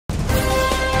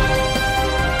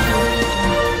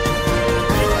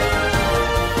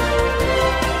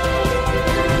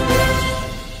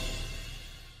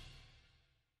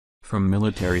From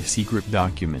military secret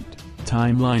document,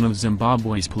 timeline of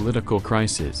Zimbabwe's political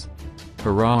crisis.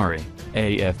 Harare,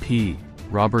 AFP,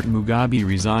 Robert Mugabe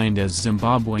resigned as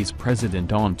Zimbabwe's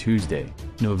president on Tuesday,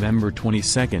 November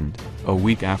 22, a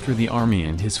week after the army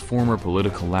and his former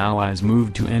political allies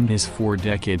moved to end his 4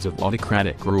 decades of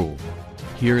autocratic rule.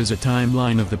 Here is a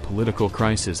timeline of the political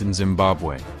crisis in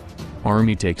Zimbabwe.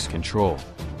 Army takes control.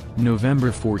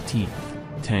 November 14.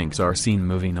 Tanks are seen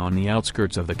moving on the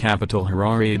outskirts of the capital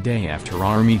Harare a day after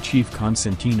Army Chief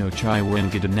Constantino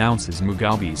Chiwenga announces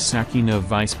Mugabe's sacking of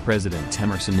Vice President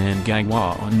Emmerson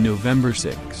Mnangagwa on November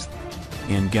 6.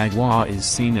 Mnangagwa is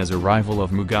seen as a rival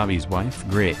of Mugabe's wife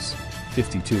Grace,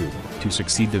 52, to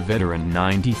succeed the veteran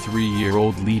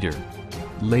 93-year-old leader.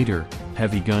 Later,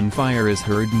 heavy gunfire is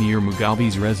heard near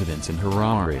Mugabe's residence in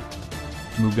Harare.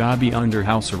 Mugabe under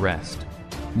house arrest.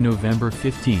 November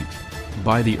 15.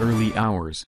 By the early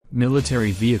hours,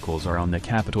 military vehicles are on the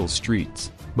capital streets,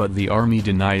 but the army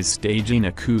denies staging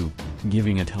a coup,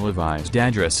 giving a televised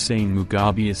address saying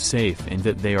Mugabe is safe and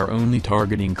that they are only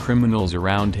targeting criminals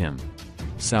around him.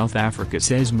 South Africa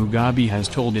says Mugabe has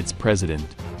told its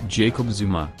president, Jacob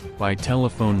Zuma, by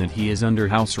telephone that he is under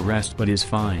house arrest but is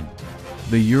fine.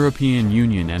 The European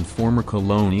Union and former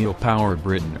colonial power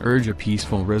Britain urge a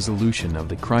peaceful resolution of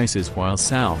the crisis while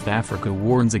South Africa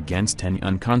warns against any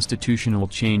unconstitutional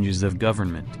changes of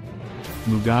government.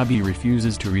 Mugabe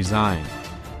refuses to resign.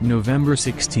 November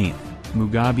 16.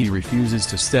 Mugabe refuses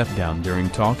to step down during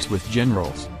talks with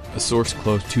generals, a source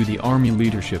close to the army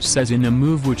leadership says, in a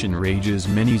move which enrages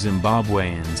many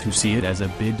Zimbabweans who see it as a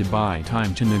bid to buy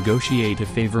time to negotiate a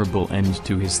favorable end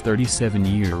to his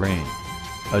 37-year reign.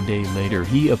 A day later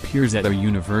he appears at a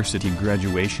university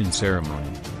graduation ceremony,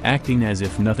 acting as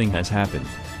if nothing has happened.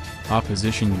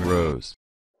 Opposition grows.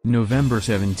 November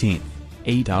 17.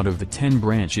 8 out of the 10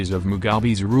 branches of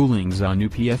Mugabe's ruling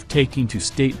ZANU-PF taking to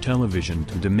state television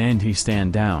to demand he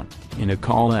stand down, in a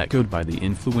call echoed by the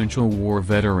influential War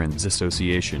Veterans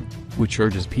Association, which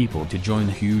urges people to join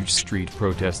huge street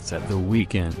protests at the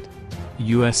weekend.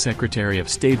 U.S. Secretary of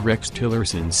State Rex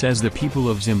Tillerson says the people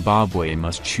of Zimbabwe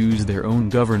must choose their own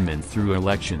government through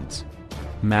elections.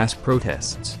 Mass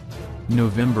protests.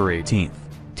 November 18.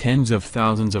 Tens of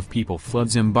thousands of people flood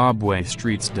Zimbabwe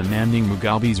streets demanding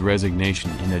Mugabe's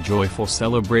resignation in a joyful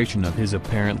celebration of his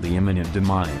apparently imminent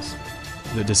demise.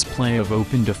 The display of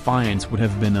open defiance would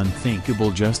have been unthinkable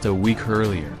just a week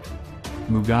earlier.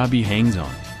 Mugabe hangs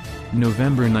on.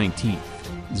 November 19.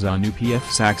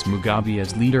 ZANU-PF sacks Mugabe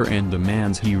as leader and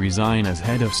demands he resign as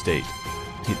head of state.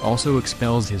 It also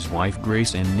expels his wife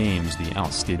Grace and names the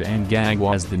ousted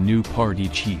Mnangagwa as the new party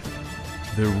chief.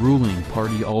 The ruling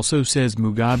party also says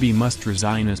Mugabe must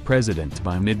resign as president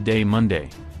by midday Monday,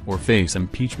 or face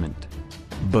impeachment.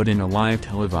 But in a live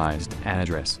televised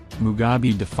address,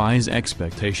 Mugabe defies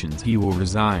expectations he will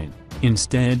resign,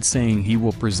 instead saying he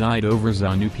will preside over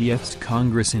ZANU-PF's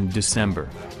Congress in December.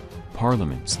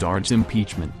 Parliament starts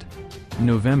impeachment.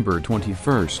 November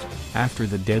 21. After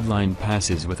the deadline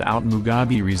passes without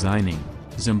Mugabe resigning,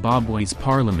 Zimbabwe's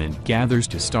parliament gathers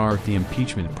to start the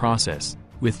impeachment process,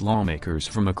 with lawmakers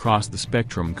from across the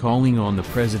spectrum calling on the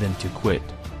president to quit.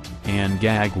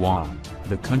 Mnangagwa,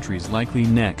 the country's likely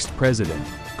next president,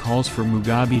 calls for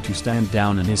Mugabe to stand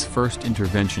down in his first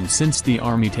intervention since the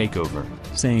army takeover,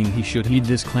 saying he should heed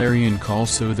this clarion call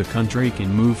so the country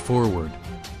can move forward.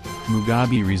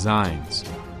 Mugabe resigns.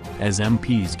 As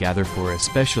MPs gather for a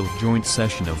special joint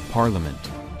session of Parliament,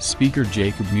 Speaker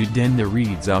Jacob Mudenda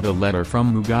reads out a letter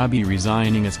from Mugabe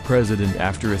resigning as president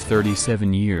after a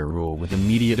 37-year rule with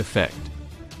immediate effect.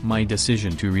 My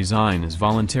decision to resign is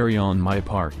voluntary on my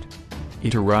part.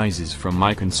 It arises from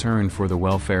my concern for the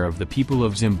welfare of the people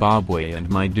of Zimbabwe and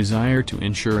my desire to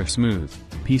ensure a smooth,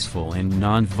 peaceful and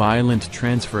non-violent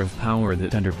transfer of power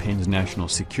that underpins national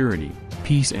security,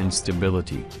 peace and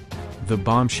stability. The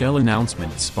bombshell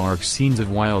announcement sparks scenes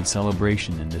of wild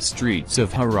celebration in the streets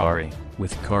of Harare,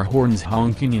 with car horns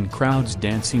honking and crowds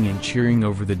dancing and cheering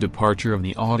over the departure of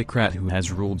the autocrat who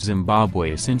has ruled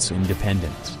Zimbabwe since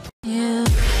independence.